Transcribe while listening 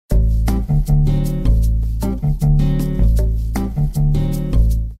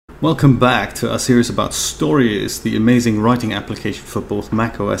Welcome back to our series about Storyist, the amazing writing application for both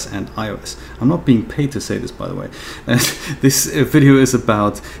macOS and iOS. I'm not being paid to say this, by the way. This video is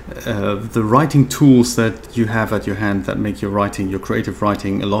about the writing tools that you have at your hand that make your writing, your creative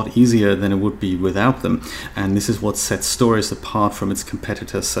writing, a lot easier than it would be without them. And this is what sets Storyist apart from its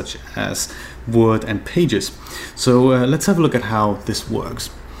competitors such as Word and Pages. So let's have a look at how this works.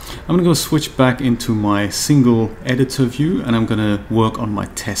 I'm going to go switch back into my single editor view and I'm going to work on my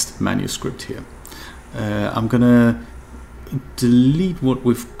test manuscript here. I'm going to delete what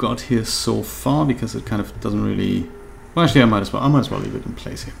we've got here so far because it kind of doesn't really... Well, actually I might as well leave it in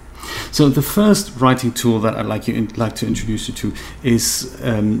place here. So the first writing tool that I'd like to introduce you to is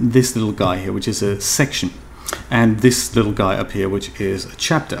this little guy here, which is a section. And this little guy up here, which is a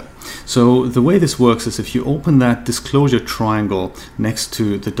chapter. So the way this works is if you open that disclosure triangle next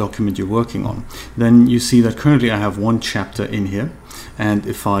to the document you're working on, then you see that currently I have one chapter in here. And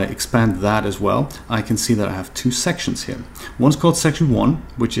if I expand that as well, I can see that I have two sections here. One's called section 1,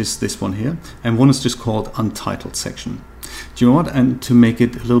 which is this one here, and one is just called untitled section. Do you know what? And to make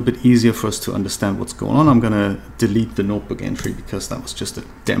it a little bit easier for us to understand what's going on, I'm going to delete the notebook entry because that was just a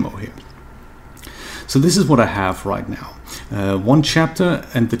demo here. So this is what I have right now. One chapter,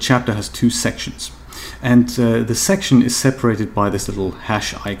 and the chapter has two sections. And the section is separated by this little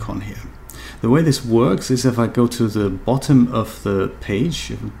hash icon here. The way this works is if I go to the bottom of the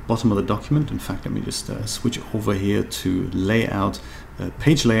page, bottom of the document, in fact, let me just switch over here to layout,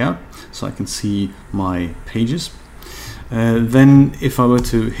 page layout, so I can see my pages. Then if I were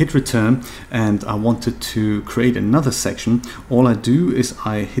to hit return and I wanted to create another section, all I do is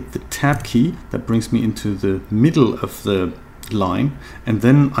I hit the tab key that brings me into the middle of the line, and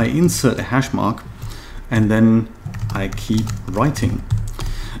then I insert a hash mark and then I keep writing.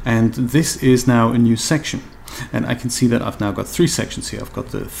 And this is now a new section. And I can see that I've now got three sections here. I've got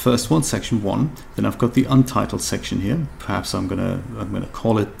the first one, section 1, then I've got the untitled section here. Perhaps I'm gonna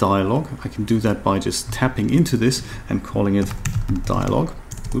call it dialogue. I can do that by just tapping into this and calling it dialogue.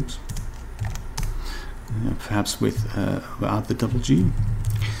 Oops. Perhaps without the double G.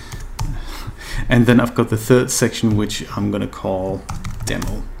 And then I've got the third section, which I'm gonna call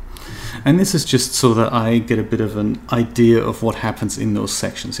demo. And this is just so that I get a bit of an idea of what happens in those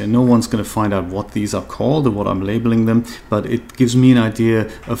sections. And no one's going to find out what these are called or what I'm labeling them, but it gives me an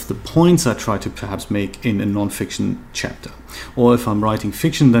idea of the points I try to perhaps make in a non-fiction chapter. Or if I'm writing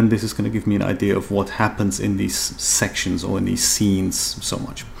fiction, then this is going to give me an idea of what happens in these sections or in these scenes so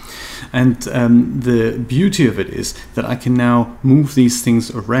much. And the beauty of it is that I can now move these things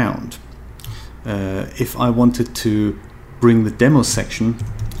around. If I wanted to bring the demo section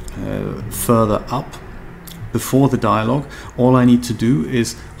further up before the dialogue, all I need to do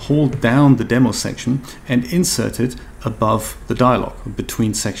is hold down the demo section and insert it above the dialogue,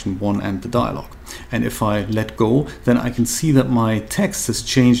 between section 1 and the dialogue. And if I let go, then I can see that my text has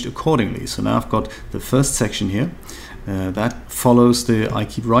changed accordingly. So now I've got the first section here that follows the I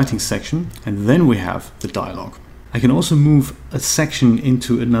keep writing section, and then we have the dialogue. I can also move a section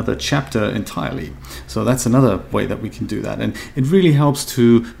into another chapter entirely. So that's another way that we can do that. And it really helps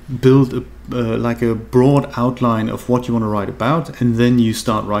to build like a broad outline of what you want to write about, and then you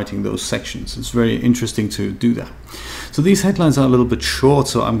start writing those sections. It's very interesting to do that. So these headlines are a little bit short,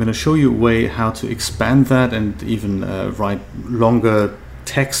 so I'm going to show you a way how to expand that and even write longer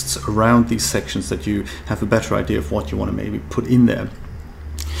texts around these sections that you have a better idea of what you want to maybe put in there.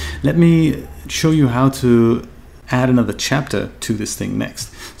 Let me show you how to add another chapter to this thing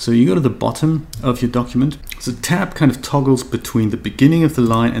next. So you go to the bottom of your document. So tab kind of toggles between the beginning of the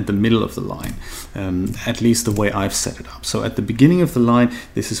line and the middle of the line, at least the way I've set it up. So at the beginning of the line,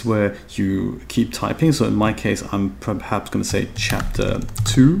 this is where you keep typing. So in my case, I'm perhaps going to say chapter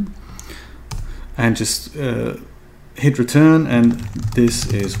 2 and just hit return, and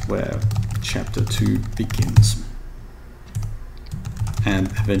this is where chapter 2 begins and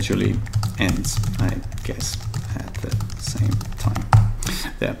eventually ends, I guess, at the same time.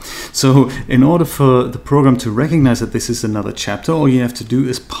 There. So in order for the program to recognize that this is another chapter, all you have to do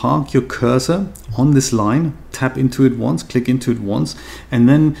is park your cursor on this line, tap into it once, click into it once, and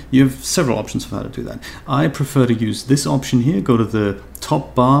then you have several options for how to do that. I prefer to use this option here, go to the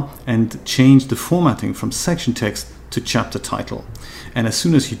top bar and change the formatting from section text to chapter title. And as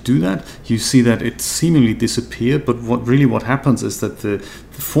soon as you do that, you see that it seemingly disappeared, but what happens is that the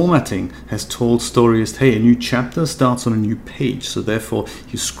formatting has told Storyist, hey, a new chapter starts on a new page, so therefore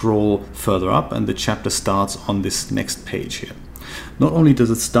you scroll further up and the chapter starts on this next page here. Not only does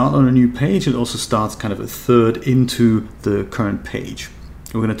it start on a new page, it also starts kind of a third into the current page.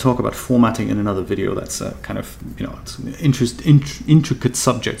 We're going to talk about formatting in another video. That's kind of, it's an intricate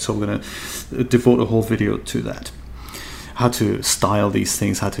subject, so we're going to devote a whole video to that. How to style these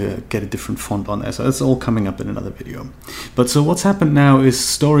things, how to get a different font on there. So that's all coming up in another video. But so what's happened now is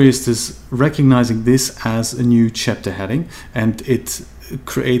Storyist is recognizing this as a new chapter heading, and it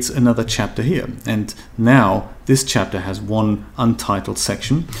creates another chapter here. And now this chapter has one untitled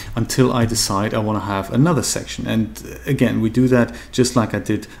section until I decide I want to have another section. And again, we do that just like I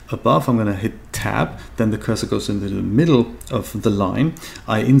did above. I'm going to hit tab, then the cursor goes into the middle of the line.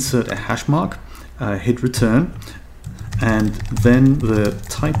 I insert a hash mark, hit return, and then the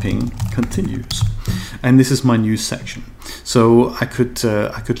typing continues. And this is my new section. So I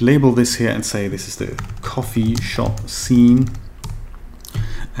could label this here and say this is the coffee shop scene.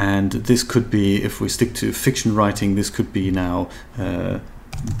 And this could be, if we stick to fiction writing, this could be now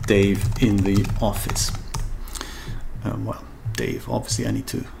Dave in the office. Well, Dave, obviously I need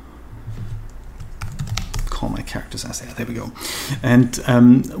to call my characters as they are. There we go. And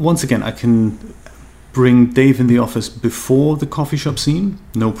once again, I can bring Dave in the office before the coffee shop scene,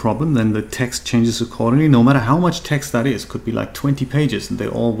 no problem. Then the text changes accordingly, no matter how much text that is. Could be like 20 pages, and they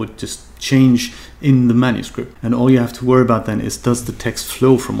all would just change in the manuscript. And all you have to worry about then is, does the text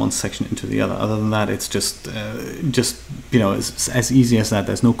flow from one section into the other? Other than that, it's just it's as easy as that.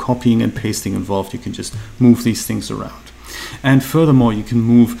 There's no copying and pasting involved. You can just move these things around. And furthermore, you can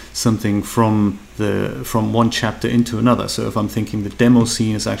move something from one chapter into another. So if I'm thinking the demo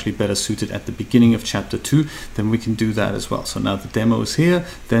scene is actually better suited at the beginning of chapter 2, then we can do that as well. So now the demo is here,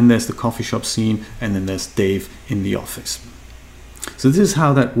 then there's the coffee shop scene, and then there's Dave in the office. So this is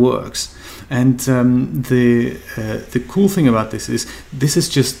how that works. And the cool thing about this is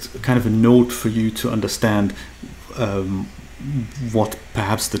just kind of a note for you to understand what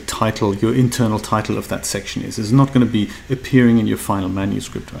perhaps the title, your internal title of that section is. It's not going to be appearing in your final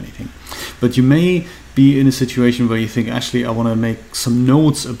manuscript or anything. But you may be in a situation where you think, actually, I want to make some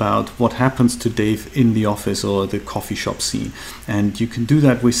notes about what happens to Dave in the office or the coffee shop scene. And you can do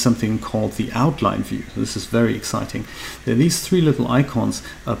that with something called the outline view. This is very exciting. There are these three little icons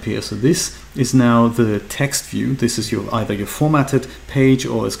up here. So this is now the text view. This is either your formatted page,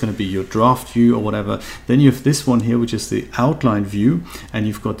 or it's going to be your draft view or whatever. Then you have this one here, which is the outline view, and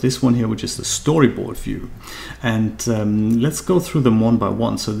you've got this one here, which is the storyboard view. And let's go through them one by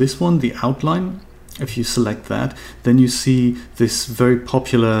one. So this one, the outline, if you select that, then you see this very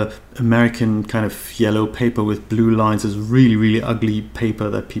popular American kind of yellow paper with blue lines. It's really, really ugly paper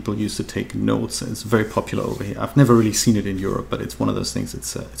that people use to take notes. It's very popular over here. I've never really seen it in Europe, but it's one of those things.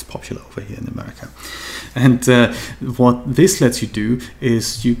 It's popular over here in America. And what this lets you do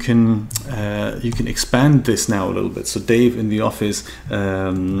is you can expand this now a little bit. So Dave in the office,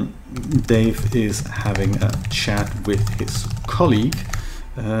 Dave is having a chat with his colleague,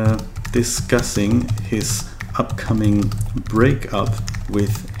 discussing his upcoming breakup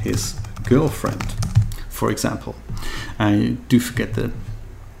with his girlfriend, for example. I do forget the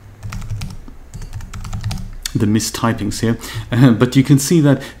mistypings here, but you can see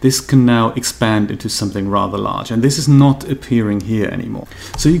that this can now expand into something rather large, and this is not appearing here anymore.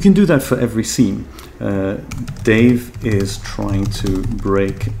 So you can do that for every scene. Dave is trying to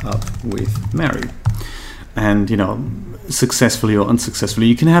break up with Mary, and successfully or unsuccessfully.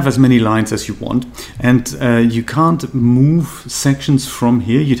 You can have as many lines as you want, and you can't move sections from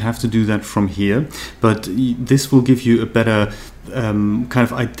here. You'd have to do that from here, but this will give you a better kind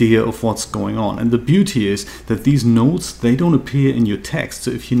of idea of what's going on. And the beauty is that these notes, they don't appear in your text.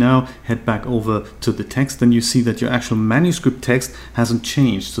 So if you now head back over to the text, then you see that your actual manuscript text hasn't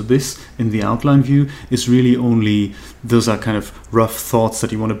changed. So this in the outline view is really only, those are kind of rough thoughts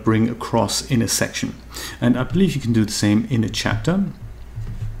that you want to bring across in a section. And I believe you can do the same in a chapter.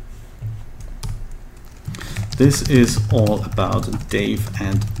 This is all about Dave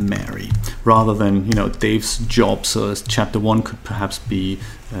and Mary, rather than Dave's job. So chapter 1 could perhaps be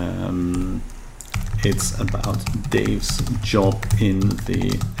it's about Dave's job in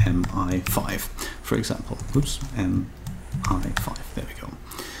the MI5, for example. Oops, MI5. There we go.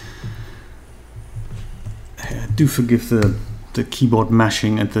 Do forgive the keyboard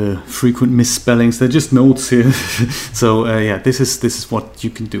mashing and the frequent misspellings. They're just notes here. So yeah, this is what you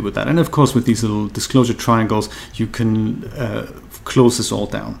can do with that. And of course, with these little disclosure triangles, you can close this all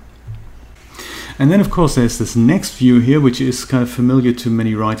down. And then of course there's this next view here, which is kind of familiar to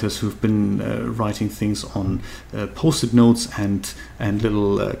many writers who've been writing things on post-it notes and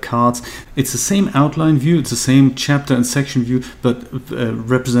little cards. It's the same outline view, it's the same chapter and section view, but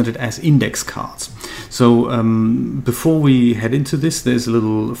represented as index cards. So before we head into this, there's a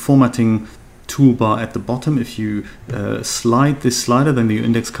little formatting toolbar at the bottom. If you slide this slider, then the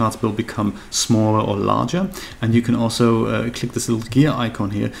index cards will become smaller or larger. And you can also click this little gear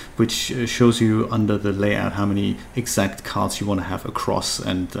icon here, which shows you under the layout how many exact cards you want to have across,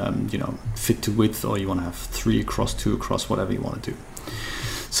 and you know, fit to width, or you want to have 3 across, 2 across, whatever you want to do.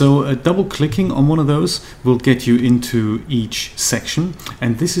 So double clicking on one of those will get you into each section,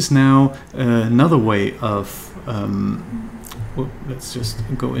 and this is now another way of well, let's just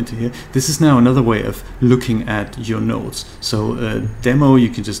go into here. This is now another way of looking at your notes. So demo, you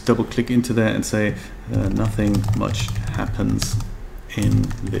can just double click into there and say nothing much happens in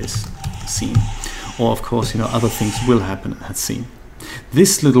this scene, or of course, you know, other things will happen in that scene.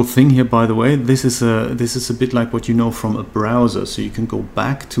 This little thing here, by the way, this is a bit like what you know from a browser. So you can go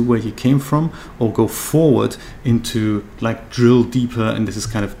back to where you came from, or go forward into, like, drill deeper, and this is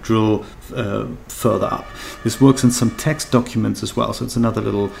kind of drill further up. This works in some text documents as well, so it's another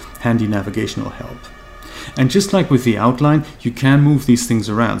little handy navigational help. And just like with the outline, you can move these things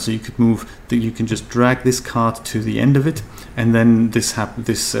around. So you could you can just drag this card to the end of it, and then this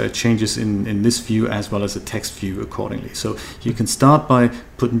changes in this view as well as the text view accordingly. So you can start by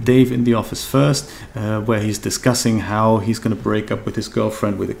putting Dave in the office first, where he's discussing how he's going to break up with his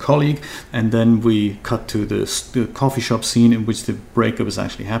girlfriend with a colleague, and then we cut to the coffee shop scene in which the breakup is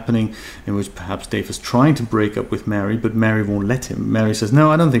actually happening, in which perhaps Dave is trying to break up with Mary, but Mary won't let him. Mary says,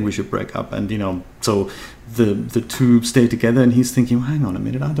 "No, I don't think we should break up," and you know, so the two stay together, and he's thinking, hang on a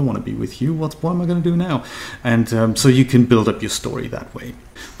minute, I don't want to be with you, what am I going to do now? And so you can build up your story that way.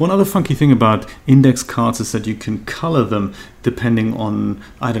 One other funky thing about index cards is that you can color them depending on,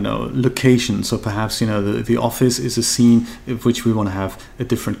 I don't know, location. So perhaps, you know, the office is a scene in which we want to have a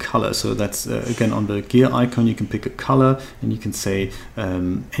different color. So that's, again, on the gear icon, you can pick a color, and you can say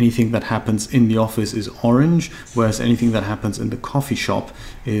anything that happens in the office is orange, whereas anything that happens in the coffee shop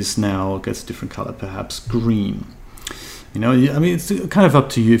is now gets a different color, perhaps green. You know, I mean, it's kind of up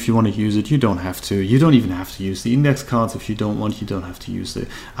to you if you want to use it. You don't have to. You don't even have to use the index cards if you don't want. You don't have to use the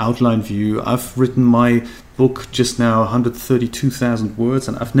outline view. I've written my book just now 132,000 words,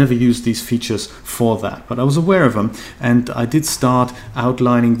 and I've never used these features for that, but I was aware of them, and I did start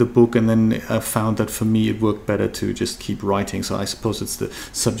outlining the book, and then I found that for me it worked better to just keep writing. So I suppose it's the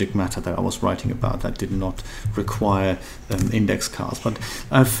subject matter that I was writing about that did not require index cards, but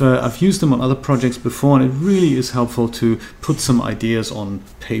I've used them on other projects before, and it really is helpful to put some ideas on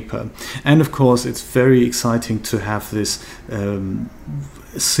paper. And of course, it's very exciting to have this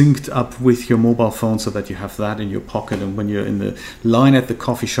synced up with your mobile phone, so that you have that in your pocket, and when you're in the line at the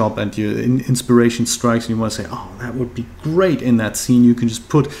coffee shop and your inspiration strikes and you want to say, oh, that would be great in that scene, you can just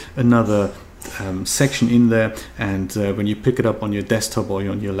put another section in there, and when you pick it up on your desktop or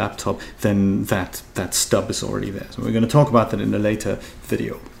on your laptop, then that stub is already there. So we're going to talk about that in a later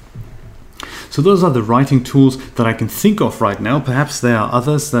video. So those are the writing tools that I can think of right now. Perhaps there are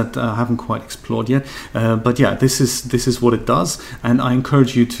others that I haven't quite explored yet. But yeah, this is what it does. And I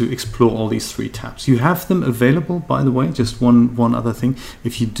encourage you to explore all these 3 tabs. You have them available, by the way, just one other thing.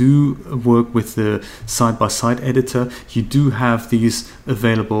 If you do work with the side-by-side editor, you do have these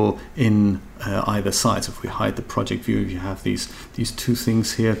available in either side. So if we hide the project view, you have these 2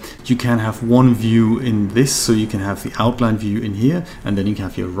 things here. You can have one view in this, so you can have the outline view in here, and then you can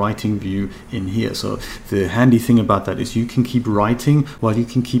have your writing view in here. So the handy thing about that is you can keep writing while you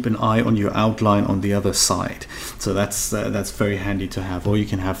can keep an eye on your outline on the other side. So that's very handy to have. Or you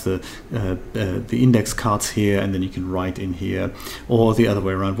can have the index cards here, and then you can write in here, or the other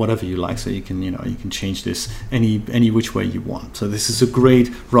way around, whatever you like. So you can change this any which way you want. So this is a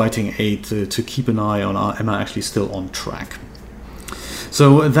great writing aid to keep an eye on, am I actually still on track?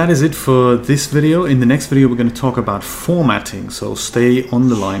 So that is it for this video. In the next video, we're going to talk about formatting. So stay on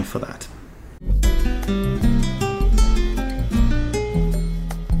the line for that.